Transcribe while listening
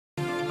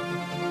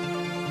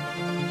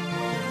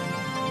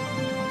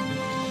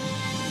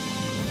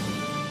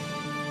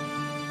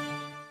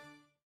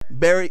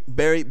Barry,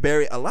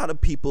 a lot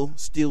of people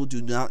still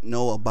do not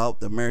know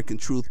about the American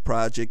Truth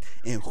Project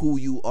and who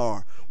you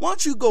are. Why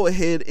don't you go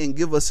ahead and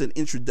give us an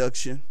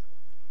introduction?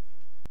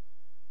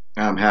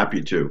 I'm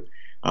happy to.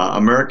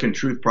 American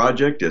Truth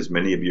Project, as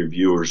many of your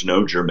viewers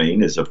know,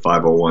 Jermain, is a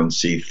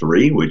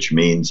 501c3, which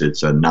means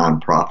it's a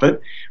nonprofit,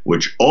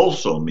 which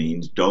also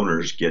means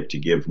donors get to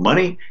give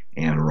money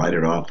and write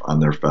it off on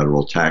their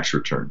federal tax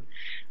return.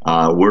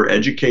 We're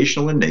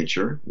educational in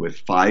nature with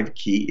 5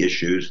 key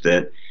issues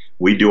that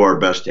we do our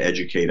best to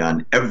educate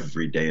on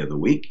every day of the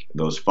week.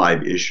 Those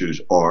 5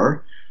 issues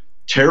are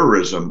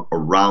terrorism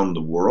around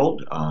the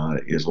world,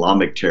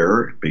 Islamic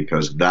terror,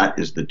 because that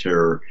is the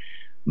terror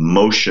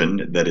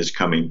motion that is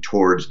coming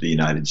towards the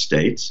United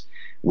States.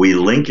 We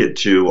link it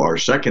to our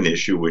second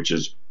issue, which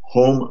is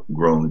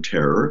homegrown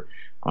terror.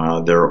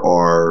 There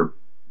are,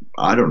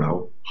 I don't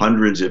know,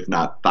 hundreds, if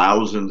not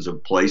thousands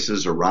of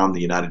places around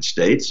the United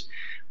States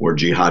where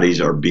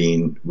jihadis are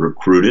being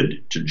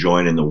recruited to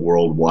join in the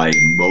worldwide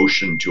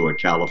motion to a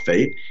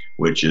caliphate,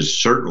 which is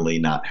certainly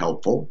not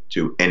helpful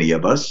to any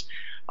of us.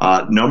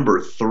 Number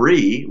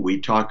 3,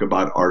 we talk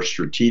about our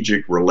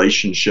strategic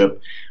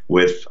relationship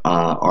with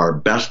our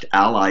best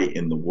ally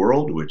in the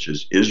world, which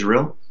is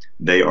Israel.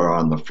 They are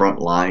on the front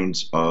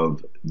lines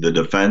of the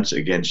defense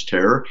against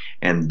terror,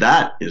 and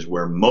that is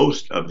where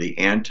most of the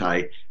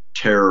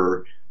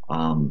anti-terror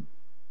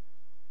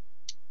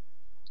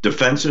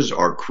defenses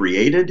are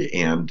created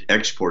and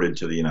exported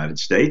to the United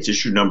States.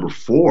 Issue number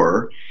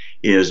 4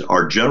 is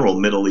our general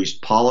Middle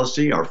East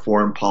policy, our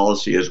foreign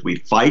policy as we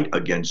fight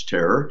against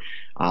terror.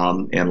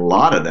 And a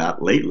lot of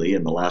that lately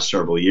in the last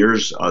several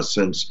years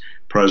since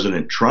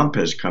President Trump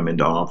has come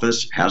into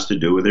office has to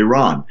do with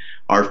Iran.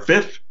 Our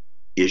 5th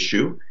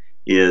issue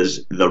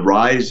is the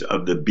rise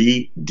of the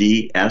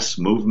BDS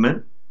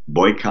movement,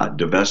 boycott,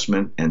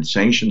 divestment, and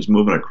sanctions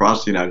movement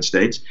across the United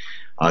States,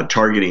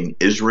 targeting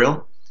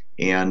Israel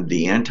and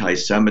the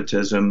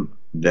anti-Semitism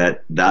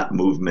that that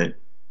movement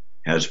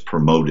has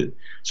promoted.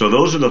 So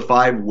those are the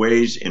 5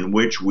 ways in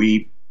which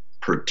we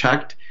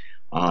protect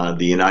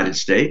the United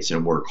States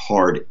and work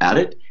hard at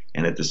it,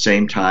 and at the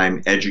same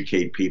time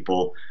educate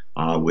people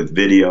with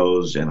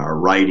videos and our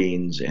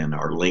writings and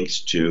our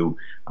links to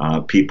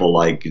people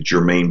like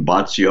Jermain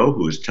Botsio,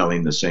 who is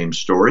telling the same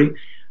story,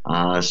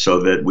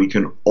 so that we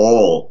can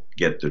all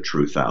get the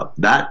truth out.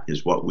 That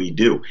is what we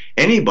do.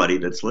 Anybody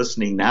that's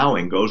listening now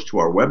and goes to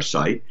our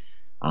website,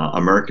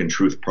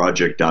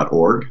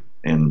 americantruthproject.org,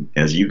 and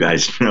as you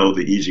guys know,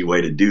 the easy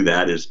way to do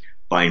that is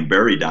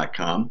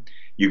findbarry.com.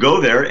 You go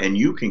there and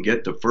you can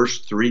get the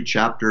first 3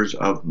 chapters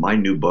of my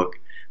new book,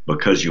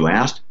 Because You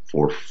Asked,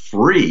 for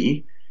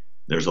free.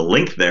 There's a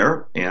link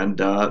there, and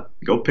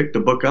go pick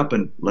the book up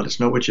and let us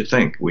know what you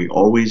think. We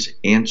always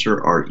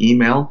answer our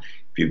email.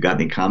 If you've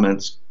got any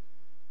comments,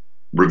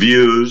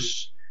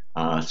 reviews,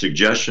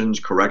 suggestions,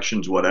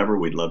 corrections, whatever,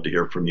 we'd love to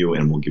hear from you,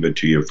 and we'll give it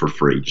to you for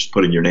free. Just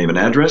put in your name and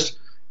address,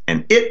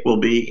 and it will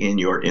be in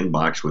your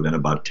inbox within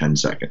about 10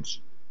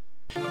 seconds.